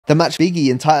The match Big E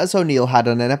and Titus O'Neil had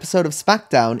on an episode of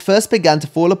Smackdown first began to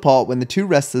fall apart when the two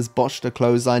wrestlers botched a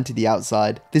clothesline to the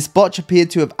outside. This botch appeared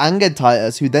to have angered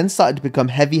Titus, who then started to become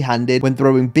heavy-handed when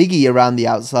throwing Big E around the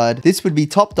outside. This would be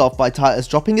topped off by Titus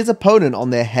dropping his opponent on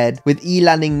their head, with E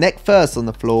landing neck first on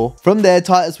the floor. From there,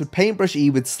 Titus would paintbrush E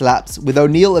with slaps, with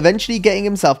O'Neil eventually getting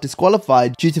himself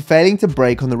disqualified due to failing to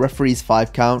break on the referee's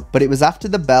 5 count. But it was after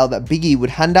the bell that Big E would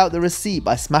hand out the receipt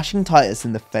by smashing Titus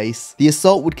in the face. The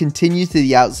assault would continue to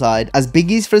the outside as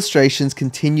Big E's frustrations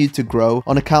continued to grow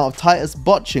on account of Titus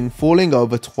botching falling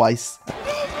over twice.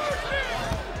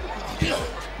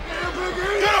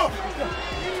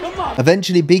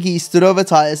 Eventually, Big E stood over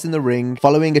Titus in the ring,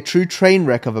 following a true train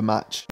wreck of a match.